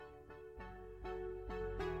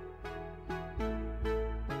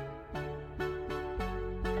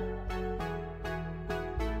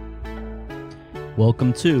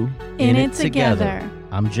Welcome to In It Together.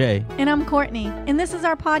 I'm Jay. And I'm Courtney. And this is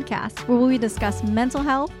our podcast where we discuss mental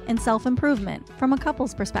health and self-improvement from a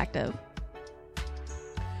couple's perspective.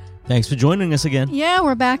 Thanks for joining us again. Yeah,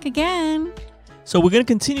 we're back again. So we're going to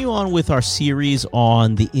continue on with our series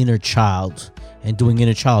on the inner child and doing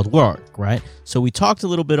inner child work, right? So we talked a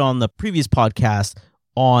little bit on the previous podcast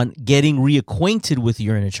on getting reacquainted with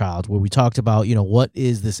your inner child, where we talked about, what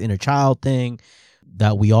is this inner child thing,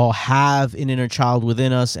 that we all have an inner child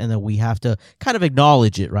within us and that we have to kind of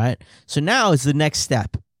acknowledge it, right? So now is the next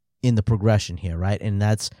step in the progression here, right? And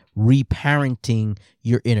that's reparenting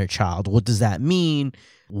your inner child. What does that mean?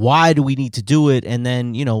 Why do we need to do it? And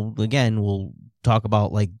then, again, we'll talk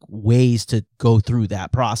about like ways to go through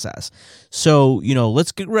that process. So,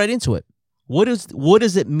 let's get right into it. What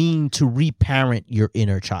does it mean to reparent your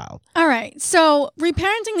inner child? All right. So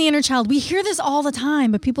reparenting the inner child, we hear this all the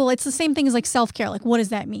time, but it's the same thing as like self-care. Like, what does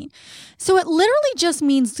that mean? So it literally just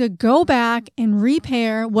means to go back and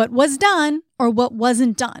repair what was done or what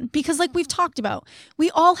wasn't done. Because like we've talked about,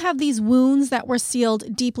 we all have these wounds that were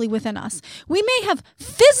sealed deeply within us. We may have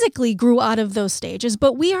physically grew out of those stages,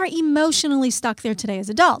 but we are emotionally stuck there today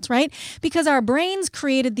as adults, right? Because our brains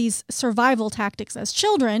created these survival tactics as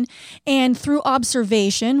children, and through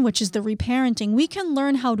observation, which is the reparenting, we can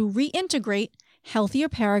learn how to reintegrate healthier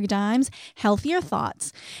paradigms, healthier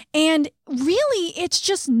thoughts. And really, it's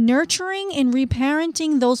just nurturing and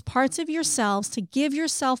reparenting those parts of yourselves to give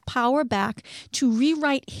yourself power back to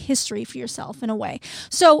rewrite history for yourself in a way.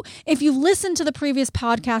 So if you've listened to the previous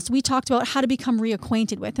podcast, we talked about how to become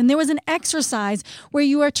reacquainted with. And there was an exercise where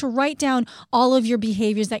you are to write down all of your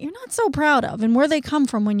behaviors that you're not so proud of and where they come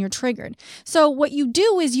from when you're triggered. So what you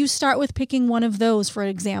do is you start with picking one of those, for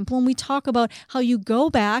example, and we talk about how you go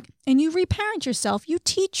back and you reparent yourself, you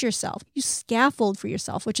teach yourself, you scaffold for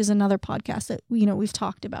yourself, which is another podcast that we've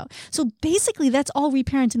talked about. So basically, that's all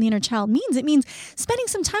reparenting the inner child means. It means spending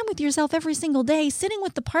some time with yourself every single day, sitting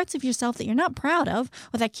with the parts of yourself that you're not proud of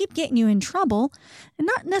or that keep getting you in trouble, and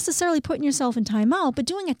not necessarily putting yourself in time out, but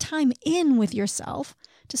doing a time in with yourself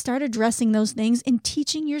to start addressing those things and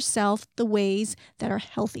teaching yourself the ways that are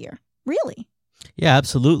healthier. Really? Yeah,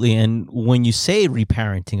 absolutely. And when you say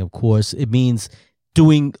reparenting, of course, it means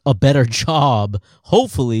doing a better job,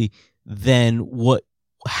 hopefully, than what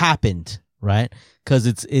happened, right? Because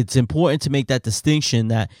it's important to make that distinction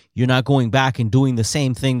that you're not going back and doing the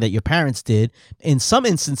same thing that your parents did. In some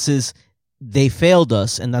instances, they failed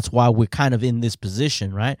us, and that's why we're kind of in this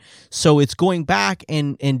position, right? So it's going back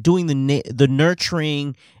and doing the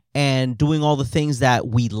nurturing and doing all the things that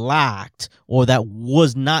we lacked or that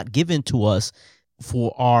was not given to us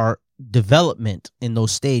for our development in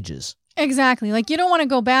those stages. Exactly. Like, you don't want to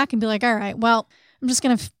go back and be like, all right, well, I'm just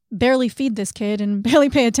going to barely feed this kid and barely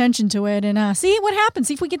pay attention to it and see what happens,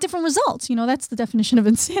 see if we get different results. That's the definition of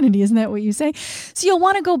insanity. Isn't that what you say? So you'll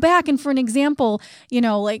want to go back. And for an example,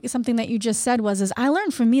 like something that you just said is I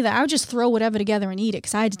learned from me that I would just throw whatever together and eat it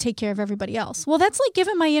because I had to take care of everybody else. Well, that's like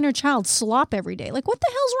giving my inner child slop every day. Like, what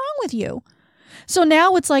the hell's wrong with you? So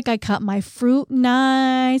now it's like I cut my fruit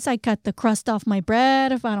nice. I cut the crust off my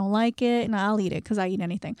bread if I don't like it, and I'll eat it because I eat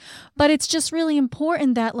anything. But it's just really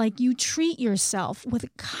important that like you treat yourself with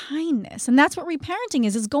kindness. And that's what reparenting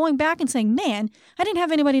is going back and saying, man, I didn't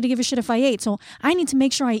have anybody to give a shit if I ate, so I need to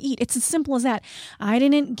make sure I eat. It's as simple as that. I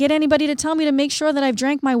didn't get anybody to tell me to make sure that I've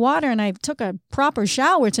drank my water and I took a proper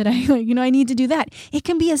shower today. I need to do that. It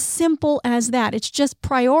can be as simple as that. It's just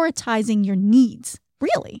prioritizing your needs,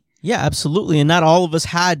 really. Yeah, absolutely. And not all of us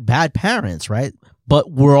had bad parents, right?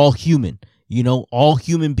 But we're all human. All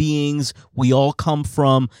human beings, we all come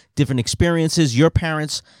from different experiences. Your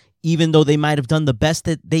parents, even though they might have done the best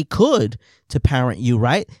that they could to parent you,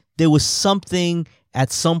 right? There was something at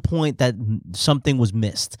some point that something was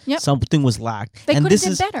missed. Yep. Something was lacked. They could have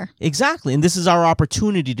done better. Exactly. And this is our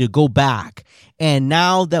opportunity to go back. And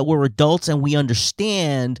now that we're adults and we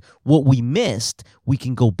understand what we missed, we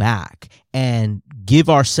can go back and give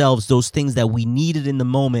ourselves those things that we needed in the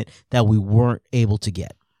moment that we weren't able to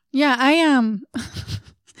get. Yeah,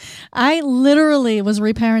 I literally was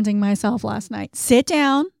reparenting myself last night. Sit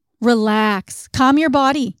down, relax, calm your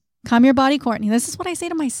body. Calm your body, Courtney. This is what I say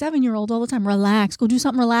to my 7-year-old all the time. Relax. Go do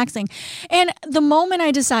something relaxing. And the moment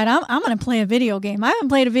I decide I'm going to play a video game, I haven't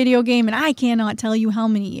played a video game and I cannot tell you how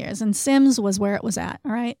many years. And Sims was where it was at,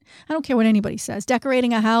 all right? I don't care what anybody says.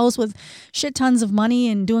 Decorating a house with shit tons of money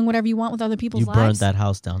and doing whatever you want with other people's lives. You burned that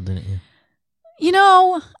house down, didn't you? You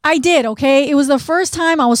know, I did, okay? It was the first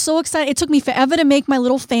time. I was so excited. It took me forever to make my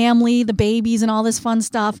little family, the babies and all this fun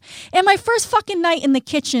stuff. And my first fucking night in the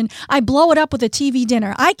kitchen, I blow it up with a TV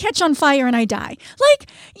dinner. I catch on fire and I die. Like,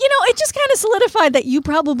 you know, it just kind of solidified that you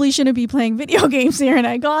probably shouldn't be playing video games here. And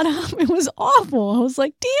I got up. It was awful. I was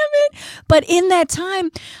like, damn it. But in that time,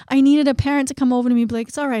 I needed a parent to come over to me and be like,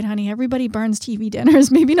 it's all right, honey. Everybody burns TV dinners.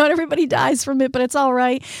 Maybe not everybody dies from it, but it's all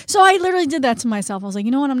right. So I literally did that to myself. I was like,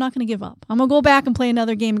 you know what? I'm not going to give up. I'm going to go back and play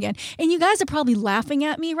another game again. And you guys are probably laughing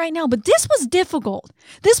at me right now, but this was difficult.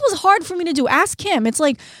 This was hard for me to do. Ask Kim. It's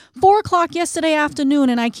like 4:00 yesterday afternoon,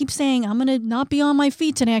 and I keep saying, I'm going to not be on my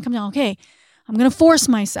feet today. I come down, okay, I'm going to force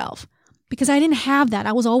myself because I didn't have that.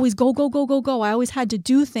 I was always go, go, go, go, go. I always had to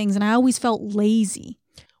do things, and I always felt lazy.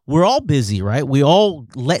 We're all busy, right? We all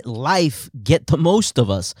let life get the most of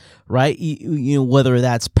us, right? You know, whether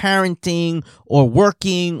that's parenting or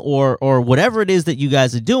working or whatever it is that you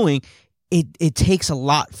guys are doing, it takes a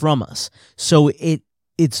lot from us. So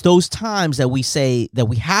it's those times that we say that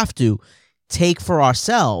we have to take for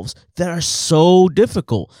ourselves that are so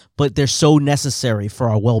difficult, but they're so necessary for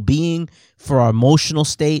our well-being, for our emotional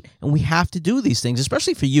state, and we have to do these things,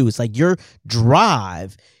 especially for you. It's like your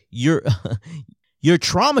drive, your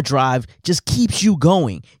trauma drive just keeps you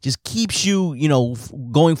going, just keeps you, you know,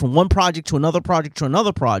 going from one project to another project to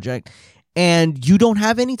another project, and you don't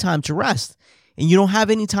have any time to rest. And you don't have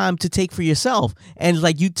any time to take for yourself. And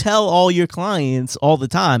like you tell all your clients all the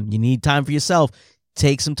time, you need time for yourself.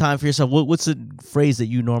 Take some time for yourself. What's the phrase that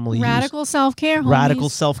you normally use? Radical self-care, homies. Radical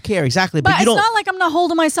self-care, exactly. But you it's don't, not like I'm not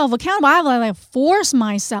holding myself accountable. I have to like force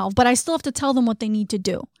myself, but I still have to tell them what they need to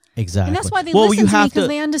do. Exactly. And that's why they listen to me, because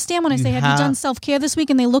they understand when I say, have you done self-care this week?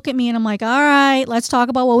 And they look at me and I'm like, all right, let's talk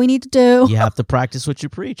about what we need to do. You have to practice what you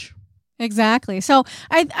preach. Exactly. So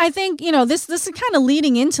I think, you know, this is kind of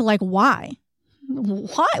leading into like why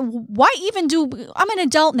even do, I'm an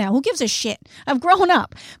adult now. Who gives a shit? I've grown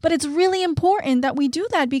up. But it's really important that we do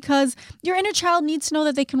that because your inner child needs to know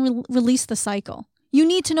that they can release the cycle. You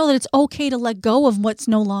need to know that it's okay to let go of what's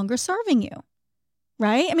no longer serving you.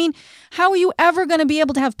 Right? I mean, how are you ever going to be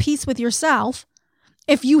able to have peace with yourself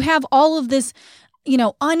if you have all of this, you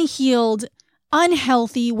know, unhealed,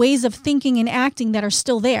 unhealthy ways of thinking and acting that are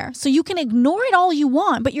still there? So you can ignore it all you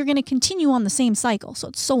want, but you're going to continue on the same cycle. So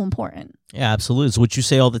it's so important. Yeah, absolutely. It's what you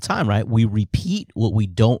say all the time, right? We repeat what we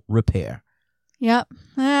don't repair. Yep.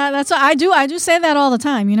 That's what I do. I do say that all the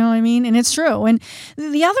time. You know what I mean? And it's true. And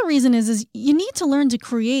the other reason is you need to learn to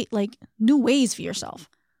create like new ways for yourself.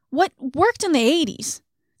 What worked in the 80s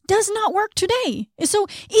does not work today. So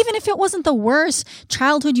even if it wasn't the worst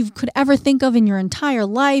childhood you could ever think of in your entire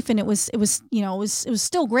life, and it was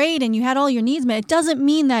still great and you had all your needs met, it doesn't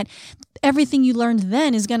mean that everything you learned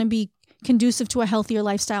then is going to be conducive to a healthier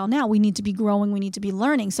lifestyle now. We need to be growing. We need to be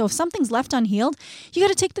learning. So if something's left unhealed, you got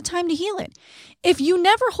to take the time to heal it. If you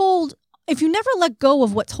never let go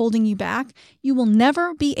of what's holding you back, you will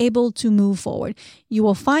never be able to move forward. You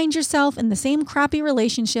will find yourself in the same crappy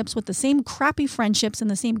relationships with the same crappy friendships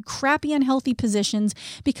and the same crappy unhealthy positions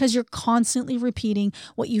because you're constantly repeating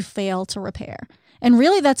what you fail to repair. And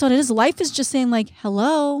really that's what it is. Life is just saying like,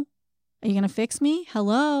 hello, are you going to fix me?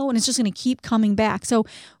 Hello. And it's just going to keep coming back. So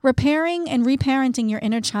repairing and reparenting your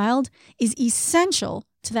inner child is essential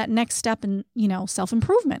to that next step in, you know,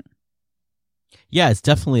 self-improvement. Yeah, it's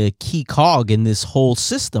definitely a key cog in this whole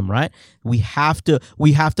system, right? We have to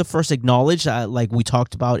first acknowledge, like we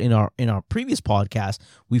talked about in our previous podcast,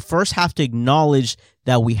 we first have to acknowledge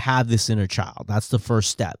that we have this inner child. That's the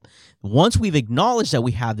first step. Once we've acknowledged that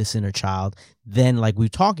we have this inner child, then like we're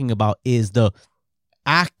talking about is the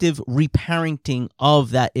active reparenting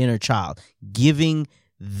of that inner child, giving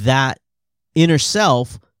that inner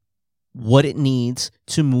self what it needs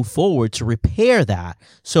to move forward to repair that.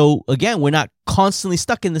 So again, we're not constantly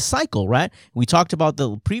stuck in the cycle, right? We talked about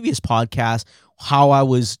the previous podcast how I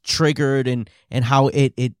was triggered and how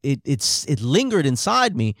it lingered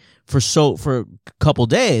inside me for a couple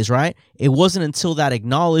days, right? It wasn't until that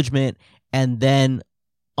acknowledgement and then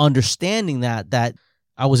understanding that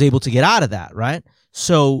I was able to get out of that, right?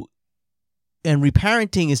 So, and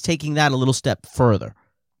reparenting is taking that a little step further.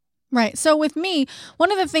 Right. So with me,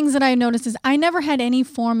 one of the things that I noticed is I never had any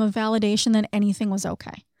form of validation that anything was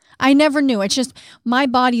okay. I never knew. It's just my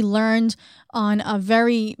body learned on a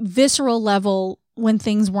very visceral level when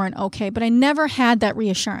things weren't okay, but I never had that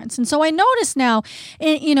reassurance. And so I noticed now,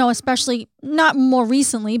 you know, especially not more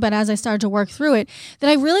recently, but as I started to work through it, that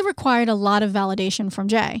I really required a lot of validation from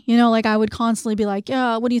Jay. You know, like I would constantly be like,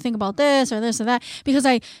 yeah, what do you think about this or that? Because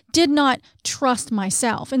I did not trust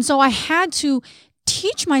myself. And so I had to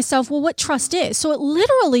teach myself, well, what trust is. So it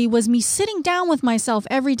literally was me sitting down with myself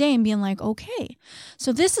every day and being like, okay,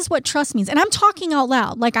 so this is what trust means. And I'm talking out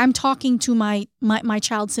loud, like I'm talking to my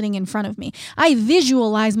child sitting in front of me. I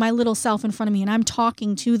visualize my little self in front of me and I'm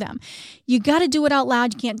talking to them. You got to do it out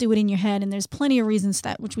loud. You can't do it in your head. And there's plenty of reasons for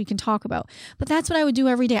that, which we can talk about. But that's what I would do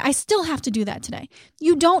every day. I still have to do that today.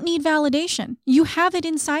 You don't need validation. You have it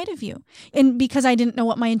inside of you. And because I didn't know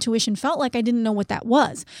what my intuition felt like, I didn't know what that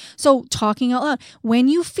was. So talking out loud, when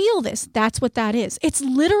you feel this, that's what that is. It's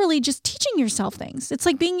literally just teaching yourself things. It's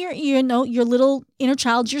like being your little inner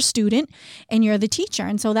child's your student and you're the teacher.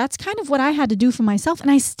 And so that's kind of what I had to do for myself.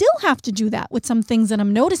 And I still have to do that with some things that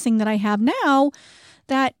I'm noticing that I have now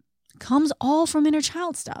that comes all from inner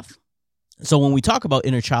child stuff. So when we talk about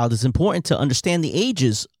inner child, it's important to understand the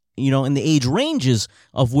ages, and the age ranges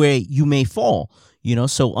of where you may fall,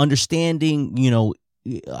 so understanding,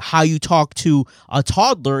 how you talk to a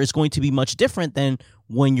toddler is going to be much different than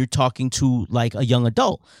when you're talking to like a young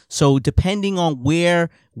adult. So depending on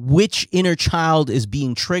which inner child is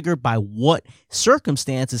being triggered by what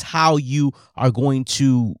circumstances, how you are going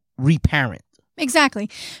to reparent. Exactly.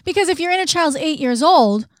 Because if your inner child's 8 years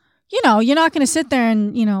old, you're not going to sit there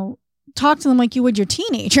and, talk to them like you would your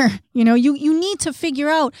teenager. You need to figure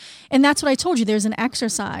out, and that's what I told you. There's an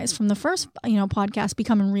exercise from the first, podcast,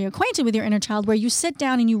 Becoming Reacquainted with Your Inner Child, where you sit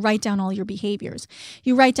down and you write down all your behaviors.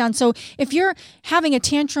 You write down. So if you're having a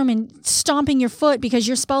tantrum and stomping your foot because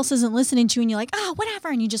your spouse isn't listening to you and you're like, whatever,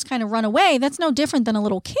 and you just kind of run away, that's no different than a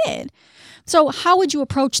little kid. So how would you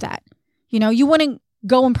approach that? You wouldn't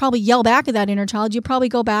go and probably yell back at that inner child. You'd probably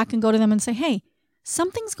go back and go to them and say, hey,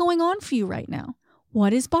 something's going on for you right now.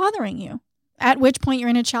 What is bothering you? At which point your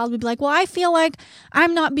inner child would be like, well, I feel like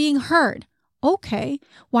I'm not being heard. Okay,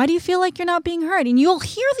 why do you feel like you're not being heard? And you'll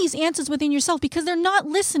hear these answers within yourself because they're not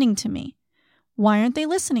listening to me. Why aren't they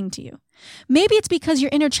listening to you? Maybe it's because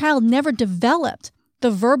your inner child never developed the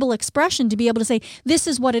verbal expression to be able to say, this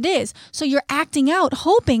is what it is. So you're acting out,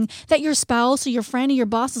 hoping that your spouse or your friend or your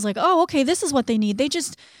boss is like, oh, okay, this is what they need. They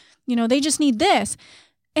just need this.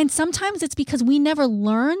 And sometimes it's because we never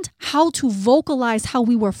learned how to vocalize how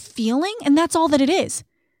we were feeling, and that's all that it is.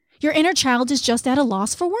 Your inner child is just at a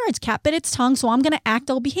loss for words. Cat bit its tongue, so I'm going to act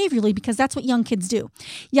out behaviorally because that's what young kids do.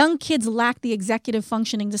 Young kids lack the executive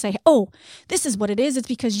functioning to say, oh, this is what it is. It's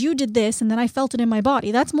because you did this, and then I felt it in my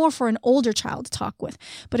body. That's more for an older child to talk with.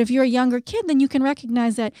 But if you're a younger kid, then you can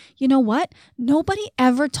recognize that, you know what? Nobody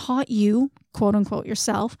ever taught you, quote unquote,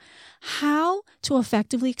 yourself, how to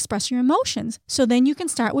effectively express your emotions. So then you can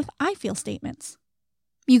start with I feel statements.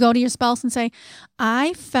 You go to your spouse and say,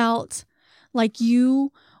 I felt like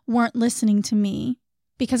you weren't listening to me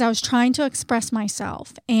because I was trying to express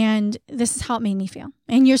myself and this is how it made me feel.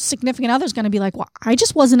 And your significant other is going to be like, well, I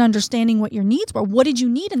just wasn't understanding what your needs were. What did you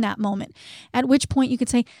need in that moment? At which point you could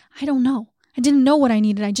say, I don't know. I didn't know what I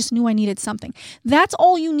needed. I just knew I needed something. That's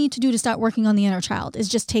all you need to do to start working on the inner child is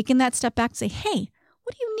just taking that step back and say, hey,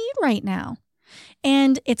 what do you need right now?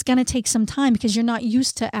 And it's going to take some time because you're not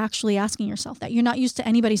used to actually asking yourself that. You're not used to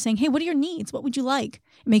anybody saying, hey, what are your needs? What would you like?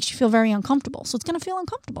 It makes you feel very uncomfortable. So it's going to feel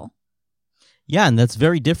uncomfortable. Yeah, and that's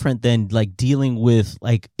very different than like dealing with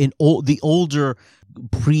like the older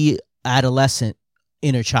pre-adolescent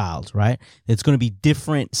inner child, right? It's going to be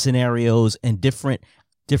different scenarios and different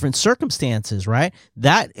circumstances, right?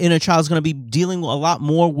 That inner child is going to be dealing a lot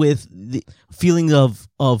more with the feeling of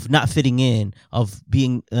not fitting in, of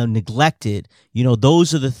being neglected.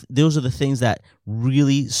 Those are the things that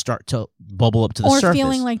really start to bubble up to the surface. Or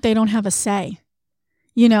feeling like they don't have a say.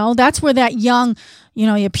 That's where that young,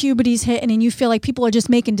 your puberty's hitting and you feel like people are just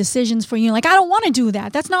making decisions for you. Like, I don't want to do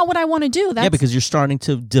that. That's not what I want to do. Yeah, because you're starting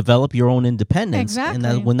to develop your own independence. Exactly.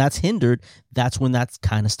 And when that's hindered, that's when that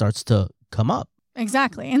kind of starts to come up.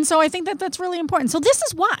 Exactly. And so I think that that's really important. So this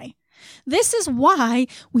is why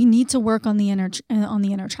we need to work on the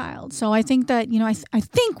inner child. So I think that, I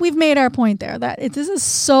think we've made our point there that this is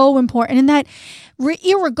so important and that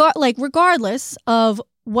regardless of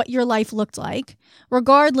what your life looked like,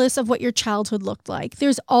 regardless of what your childhood looked like,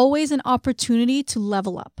 there's always an opportunity to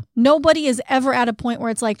level up. Nobody is ever at a point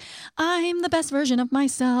where it's like, I'm the best version of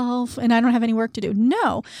myself and I don't have any work to do.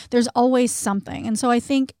 No, there's always something. And so I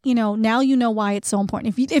think, now you know why it's so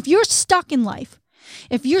important. If you're stuck in life,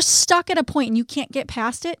 if you're stuck at a point and you can't get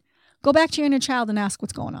past it, go back to your inner child and ask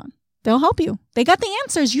what's going on. They'll help you. They got the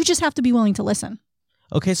answers. You just have to be willing to listen.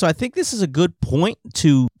 Okay, so I think this is a good point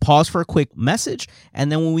to pause for a quick message.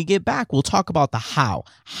 And then when we get back, we'll talk about the how.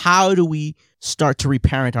 How do we start to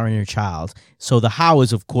reparent our inner child? So the how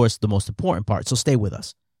is, of course, the most important part. So stay with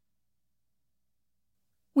us.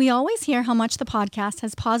 We always hear how much the podcast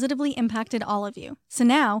has positively impacted all of you. So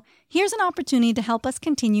now, here's an opportunity to help us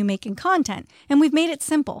continue making content, and we've made it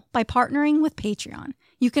simple by partnering with Patreon.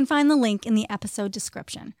 You can find the link in the episode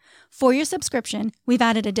description. For your subscription, we've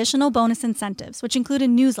added additional bonus incentives, which include a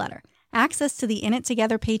newsletter, access to the In It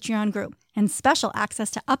Together Patreon group, and special access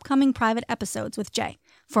to upcoming private episodes with Jay.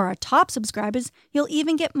 For our top subscribers, you'll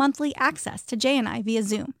even get monthly access to Jay and I via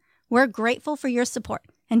Zoom. We're grateful for your support.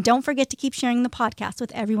 And don't forget to keep sharing the podcast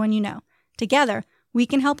with everyone you know. Together, we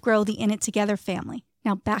can help grow the In It Together family.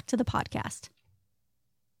 Now back to the podcast.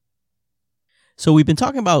 So we've been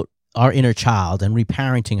talking about our inner child and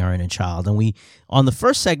reparenting our inner child. And on the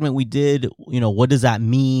first segment, we did, what does that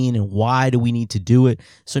mean and why do we need to do it?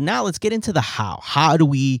 So now let's get into the how. How do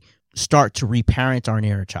we start to reparent our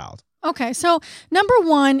inner child? Okay, so number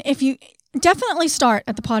one, if you definitely start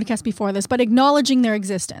at the podcast before this, but acknowledging their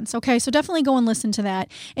existence. Okay, so definitely go and listen to that.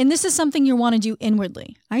 And this is something you want to do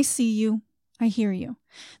inwardly. I see you. I hear you.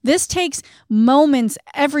 This takes moments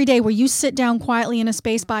every day where you sit down quietly in a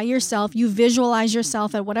space by yourself. You visualize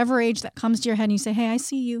yourself at whatever age that comes to your head and you say, hey, I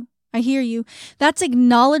see you. I hear you. That's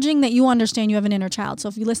acknowledging that you understand you have an inner child. So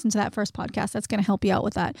if you listen to that first podcast, that's going to help you out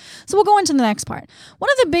with that. So we'll go into the next part. One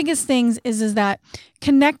of the biggest things is that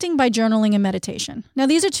connecting by journaling and meditation. Now,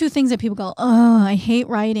 these are two things that people go, oh, I hate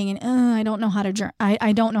writing and I don't know how to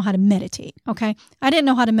I don't know how to meditate. Okay. I didn't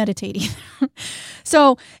know how to meditate either.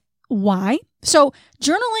 So why? So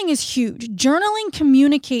journaling is huge. Journaling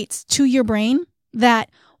communicates to your brain that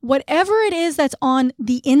whatever it is that's on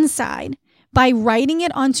the inside, by writing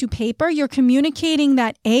it onto paper, you're communicating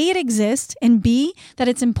that A, it exists, and B, that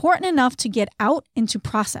it's important enough to get out and to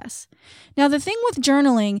process. Now, the thing with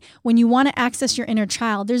journaling, when you want to access your inner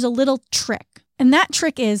child, there's a little trick. And that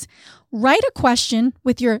trick is write a question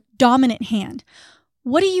with your dominant hand.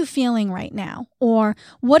 What are you feeling right now? Or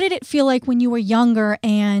what did it feel like when you were younger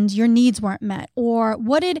and your needs weren't met? Or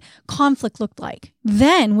what did conflict look like?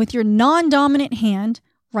 Then, with your non-dominant hand,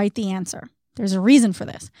 write the answer. There's a reason for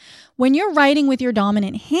this. When you're writing with your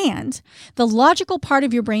dominant hand, the logical part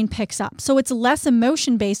of your brain picks up. So it's less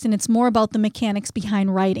emotion-based and it's more about the mechanics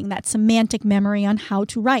behind writing, that semantic memory on how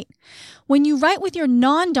to write. When you write with your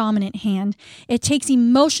non-dominant hand, it takes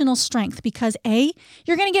emotional strength because A,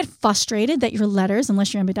 you're going to get frustrated that your letters,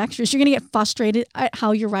 unless you're ambidextrous, you're going to get frustrated at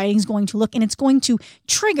how your writing is going to look, and it's going to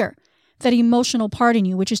trigger that emotional part in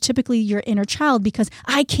you, which is typically your inner child, because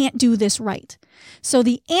I can't do this right. So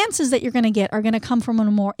the answers that you're going to get are going to come from a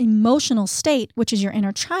more emotional state, which is your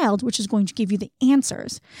inner child, which is going to give you the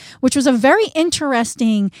answers, which was a very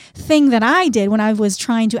interesting thing that I did when I was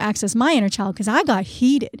trying to access my inner child, because I got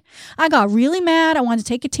heated. I got really mad. I wanted to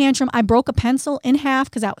take a tantrum. I broke a pencil in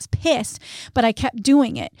half because I was pissed, but I kept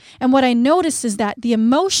doing it. And what I noticed is that the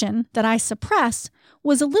emotion that I suppressed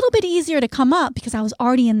was a little bit easier to come up because I was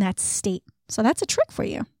already in that state. So that's a trick for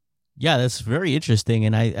you. Yeah, that's very interesting.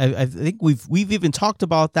 And I think we've even talked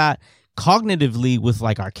about that cognitively with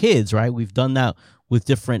like our kids, right? We've done that with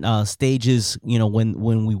different stages,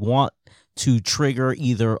 when we want to trigger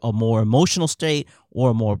either a more emotional state or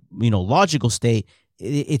a more, logical state.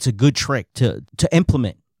 It's a good trick to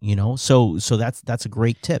implement. So that's a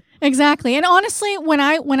great tip. Exactly. And honestly, when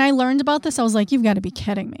I learned about this, I was like, you've got to be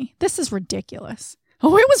kidding me. This is ridiculous.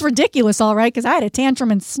 Oh, it was ridiculous, all right, because I had a tantrum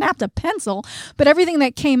and snapped a pencil, but everything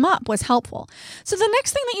that came up was helpful. So the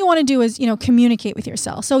next thing that you want to do is, communicate with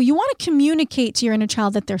yourself. So you want to communicate to your inner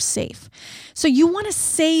child that they're safe. So you want to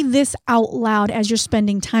say this out loud as you're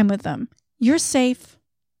spending time with them. You're safe.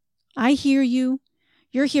 I hear you.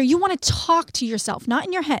 You're here. You want to talk to yourself, not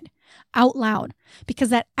in your head, out loud, because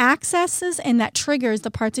that accesses and that triggers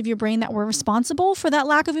the parts of your brain that were responsible for that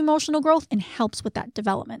lack of emotional growth and helps with that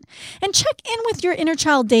development. And check in with your inner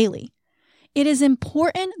child daily. It is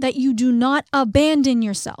important that you do not abandon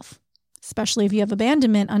yourself, especially if you have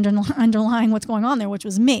abandonment underlying what's going on there, which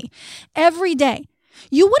was me. Every day.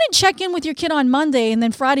 You wouldn't check in with your kid on Monday and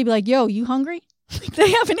then Friday be like, yo, you hungry?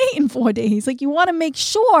 They haven't eaten 4 days. You want to make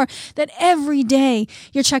sure that every day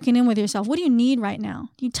you're checking in with yourself. What do you need right now?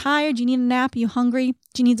 Are you tired? Do you need a nap? Are you hungry?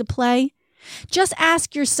 Do you need to play? Just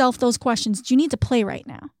ask yourself those questions. Do you need to play right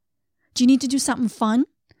now? Do you need to do something fun?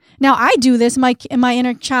 Now, I do this, and my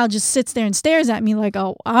inner child just sits there and stares at me like,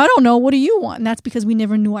 oh, I don't know. What do you want? And that's because we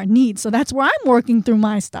never knew our needs. So that's where I'm working through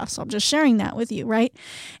my stuff. So I'm just sharing that with you, right?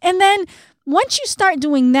 And then once you start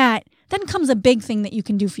doing that, then comes a big thing that you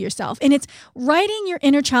can do for yourself. And it's writing your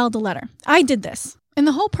inner child a letter. I did this. And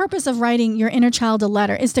the whole purpose of writing your inner child a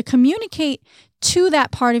letter is to communicate to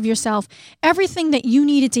that part of yourself everything that you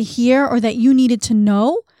needed to hear or that you needed to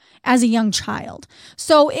know as a young child.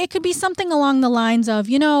 So it could be something along the lines of,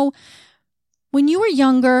 when you were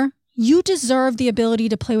younger, you deserve the ability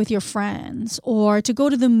to play with your friends or to go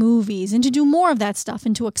to the movies and to do more of that stuff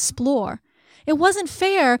and to explore. It wasn't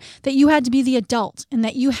fair that you had to be the adult and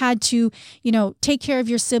that you had to, take care of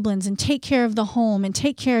your siblings and take care of the home and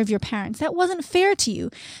take care of your parents. That wasn't fair to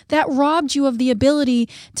you. That robbed you of the ability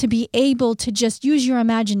to be able to just use your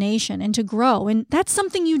imagination and to grow. And that's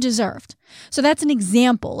something you deserved. So that's an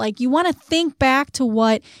example. Like, you want to think back to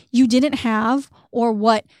what you didn't have or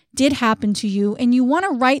what did happen to you, and you want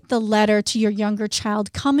to write the letter to your younger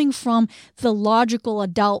child coming from the logical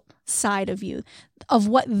adult side of you, of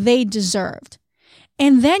what they deserved.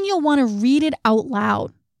 And then you'll want to read it out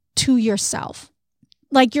loud to yourself.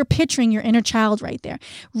 Like, you're picturing your inner child right there.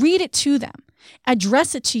 Read it to them.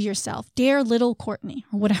 Address it to yourself. Dear little Courtney,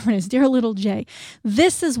 or whatever it is, dear little Jay,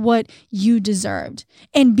 this is what you deserved.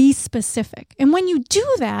 And be specific. And when you do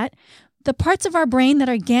that, the parts of our brain that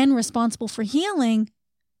are, again, responsible for healing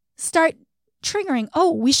start triggering,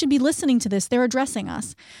 oh, we should be listening to this. They're addressing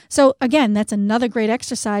us. So again, that's another great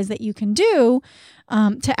exercise that you can do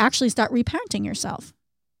to actually start reparenting yourself.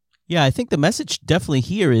 Yeah, I think the message definitely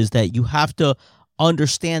here is that you have to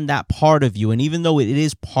understand that part of you. And even though it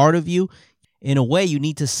is part of you, in a way, you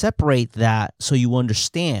need to separate that so you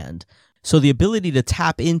understand. So the ability to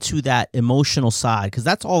tap into that emotional side, because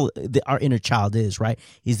that's all our inner child is, right?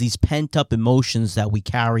 Is these pent up emotions that we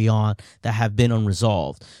carry on that have been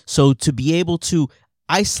unresolved. So to be able to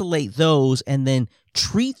isolate those and then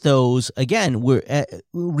treat those, again,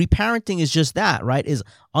 reparenting is just that, right? Is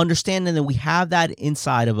understanding that we have that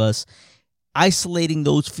inside of us, isolating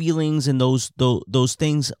those feelings and those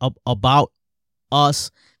things about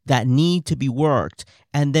us that need to be worked,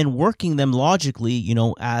 and then working them logically,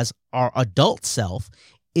 as our adult self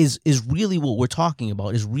is really what we're talking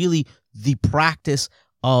about, is really the practice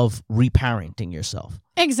of reparenting yourself.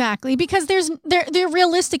 Exactly, because there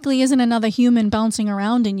realistically isn't another human bouncing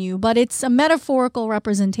around in you, but it's a metaphorical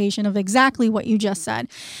representation of exactly what you just said.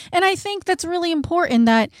 And I think that's really important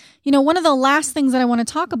that, one of the last things that I want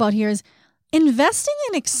to talk about here is investing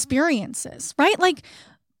in experiences, right? Like,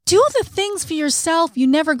 do the things for yourself you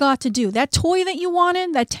never got to do. That toy that you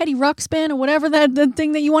wanted, that Teddy Ruxpin or whatever, the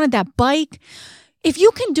thing that you wanted, that bike. If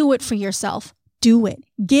you can do it for yourself, do it.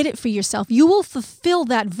 Get it for yourself. You will fulfill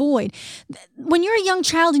that void. When you're a young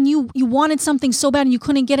child and you wanted something so bad and you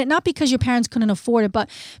couldn't get it, not because your parents couldn't afford it, but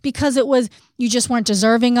because you just weren't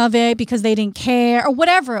deserving of it, because they didn't care or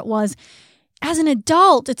whatever it was. As an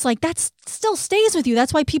adult, it's like that still stays with you.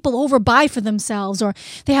 That's why people overbuy for themselves, or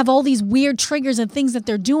they have all these weird triggers and things that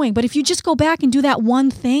they're doing. But if you just go back and do that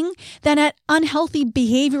one thing, then that unhealthy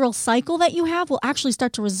behavioral cycle that you have will actually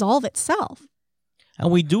start to resolve itself.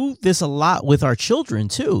 And we do this a lot with our children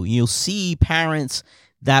too. You'll see parents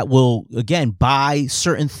that will, again, buy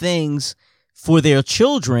certain things for their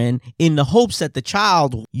children in the hopes that the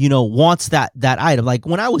child, wants that item. Like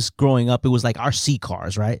when I was growing up, it was like RC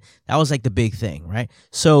cars, right? That was like the big thing, right?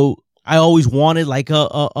 So I always wanted like an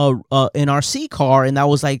RC car, and that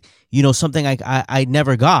was like, something I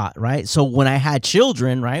never got, right? So when I had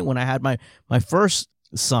children, right, when I had my first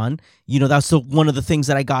son, that's one of the things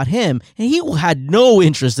that I got him, and he had no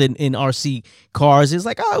interest in RC cars. It's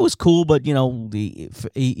like, oh, it was cool, but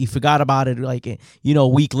he forgot about it like a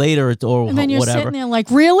week later or and then you're whatever. Sitting there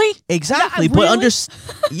like, really? Exactly,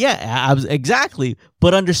 yeah, but exactly.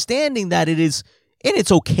 But understanding that it is, and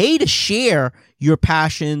it's okay to share your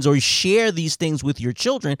passions or share these things with your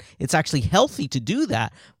children. It's actually healthy to do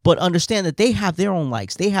that, but understand that they have their own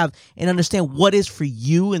likes. And understand what is for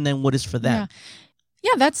you and then what is for them.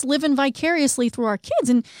 Yeah, that's living vicariously through our kids.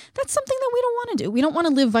 And that's something that we don't want to do. We don't want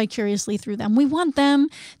to live vicariously through them. We want them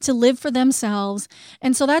to live for themselves.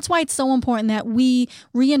 And so that's why it's so important that we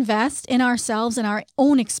reinvest in ourselves and our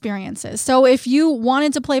own experiences. So if you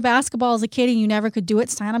wanted to play basketball as a kid and you never could do it,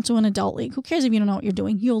 sign up to an adult league. Who cares if you don't know what you're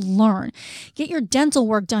doing? You'll learn. Get your dental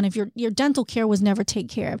work done if your dental care was never taken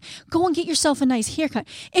care of. Go and get yourself a nice haircut.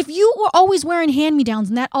 If you were always wearing hand-me-downs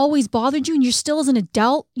and that always bothered you and you're still as an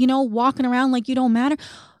adult, walking around like you don't matter,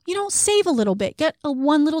 save a little bit. Get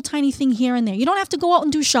one little tiny thing here and there. You don't have to go out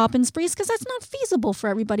and do shopping sprees because that's not feasible for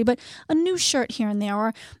everybody, but a new shirt here and there,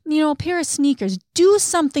 or, a pair of sneakers. Do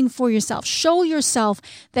something for yourself. Show yourself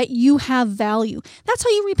that you have value. That's how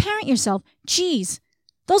you reparent yourself. Geez,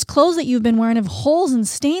 those clothes that you've been wearing have holes and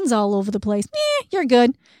stains all over the place. You're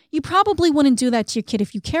good. You probably wouldn't do that to your kid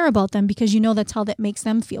if you care about them because that's how that makes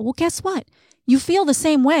them feel. Well, guess what? You feel the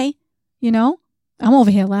same way, I'm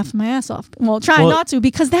over here laughing my ass off. Well, trying not to,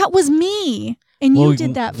 because that was me. And you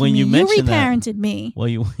did that for me. You reparented me. Well,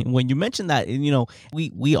 when you mentioned that,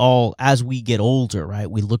 we all, as we get older, right,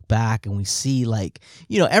 we look back and we see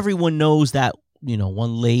everyone knows that,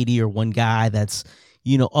 one lady or one guy that's,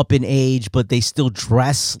 up in age, but they still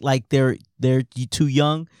dress like they're too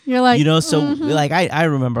young. You're like, So like I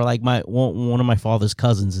remember like one of my father's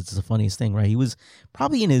cousins. It's the funniest thing, right? He was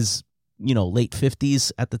probably in his late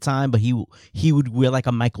 50s at the time, but he would wear like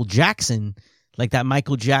a Michael Jackson. Like that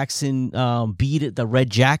Michael Jackson beat it, the red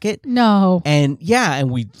jacket. No. And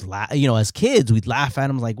we'd as kids, we'd laugh at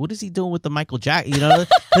him like, what is he doing with the Michael Jackson?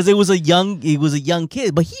 Because he was a young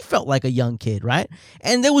kid, but he felt like a young kid, right?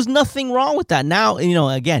 And there was nothing wrong with that. Now,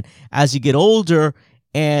 again, as you get older,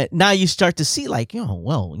 and now you start to see like,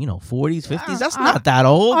 40s, 50s, that's not that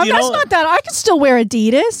old. That's not that. I can still wear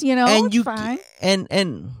Adidas, and it's fine.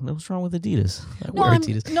 And what's wrong with Adidas? I wear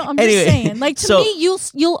Adidas. I'm just saying. Like to me,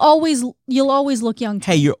 you'll always look young.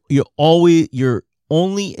 Hey, you're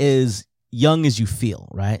only as young as you feel,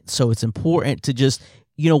 right? So it's important to just,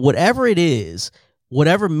 whatever it is,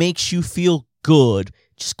 whatever makes you feel good,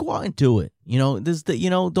 just go out and do it.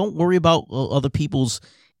 Don't worry about other people's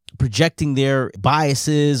projecting their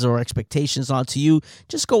biases or expectations onto you.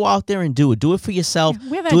 Just go out there and do it. Do it for yourself. Yeah,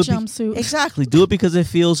 wear that jumpsuit. Exactly. Do it because it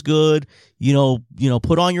feels good.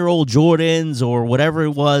 Put on your old Jordans or whatever it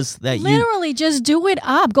was that literally just do it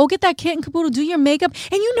up. Go get that kit and caboodle, do your makeup.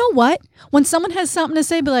 And you know what? When someone has something to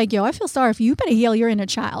say, be like, yo, I feel sorry for you. You better heal your inner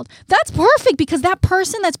child. That's perfect because that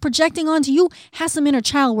person that's projecting onto you has some inner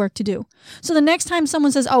child work to do. So the next time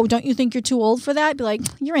someone says, oh, don't you think you're too old for that? Be like,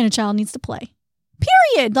 your inner child needs to play.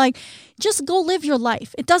 Period. Like, just go live your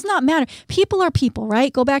life. It does not matter. People are people,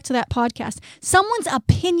 right? Go back to that podcast. Someone's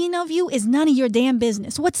opinion of you is none of your damn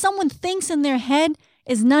business. What someone thinks in their head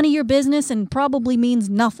is none of your business and probably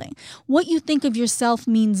means nothing. What you think of yourself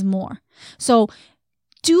means more. So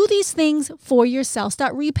do these things for yourself.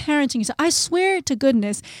 Start reparenting yourself. I swear to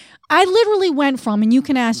goodness, I literally went from, and you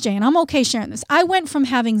can ask Jay, and I'm okay sharing this, I went from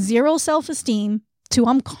having zero self-esteem to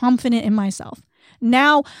I'm confident in myself.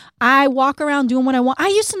 Now I walk around doing what I want. I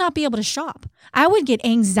used to not be able to shop. I would get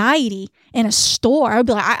anxiety in a store. I would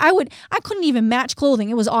be like, I couldn't even match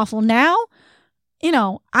clothing. It was awful. Now,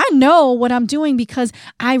 I know what I'm doing because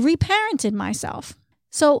I reparented myself.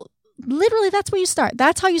 So literally that's where you start.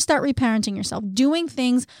 That's how you start reparenting yourself, doing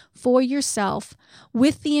things for yourself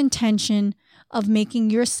with the intention of making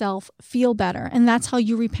yourself feel better. And that's how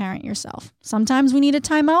you reparent yourself. Sometimes we need a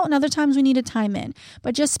time out and other times we need a time in.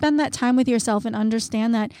 But just spend that time with yourself and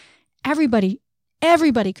understand that everybody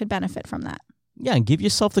could benefit from that. Yeah, and give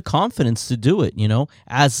yourself the confidence to do it,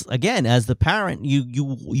 As the parent,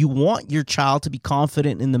 you want your child to be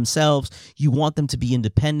confident in themselves. You want them to be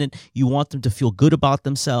independent. You want them to feel good about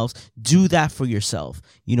themselves. Do that for yourself.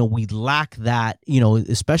 We lack that,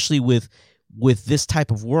 especially with this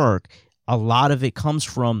type of work. A lot of it comes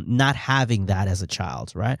from not having that as a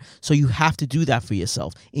child, right? So you have to do that for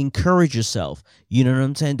yourself. Encourage yourself. You know what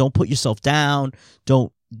I'm saying? Don't put yourself down.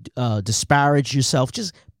 Don't disparage yourself.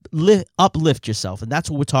 Just uplift yourself. And that's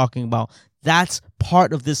what we're talking about. That's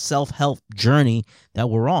part of this self-help journey that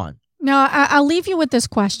we're on. Now, I'll leave you with this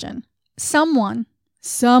question. Someone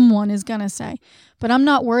is going to say, but I'm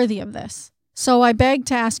not worthy of this. So I beg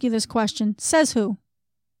to ask you this question. Says who?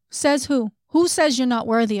 Says who? Who says you're not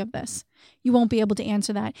worthy of this? You won't be able to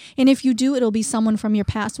answer that. And if you do, it'll be someone from your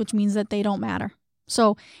past, which means that they don't matter.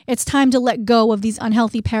 So it's time to let go of these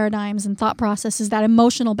unhealthy paradigms and thought processes, that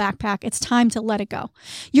emotional backpack. It's time to let it go.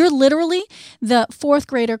 You're literally the fourth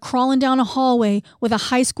grader crawling down a hallway with a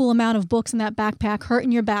high school amount of books in that backpack,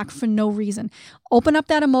 hurting your back for no reason. Open up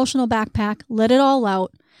that emotional backpack, let it all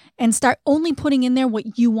out, and start only putting in there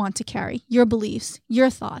what you want to carry, your beliefs,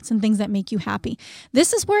 your thoughts, and things that make you happy.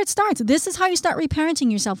 This is where it starts. This is how you start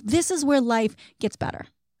reparenting yourself. This is where life gets better.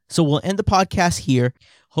 So we'll end the podcast here.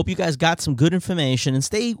 Hope you guys got some good information and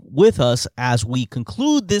stay with us as we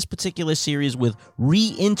conclude this particular series with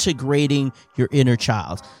reintegrating your inner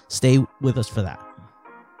child. Stay with us for that.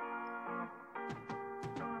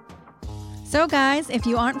 So guys, if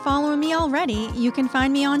you aren't following me already, you can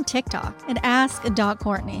find me on TikTok at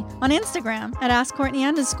ask.courtney, on Instagram at askcourtney_,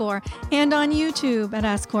 and on YouTube at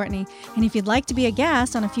askcourtney. And if you'd like to be a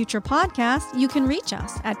guest on a future podcast, you can reach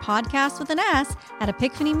us at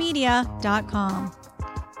podcast@epiphanymedia.com.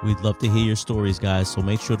 We'd love to hear your stories, guys, so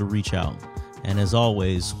make sure to reach out. And as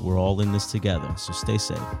always, we're all in this together, so stay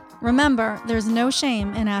safe. Remember, there's no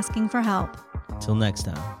shame in asking for help. Till next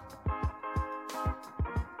time.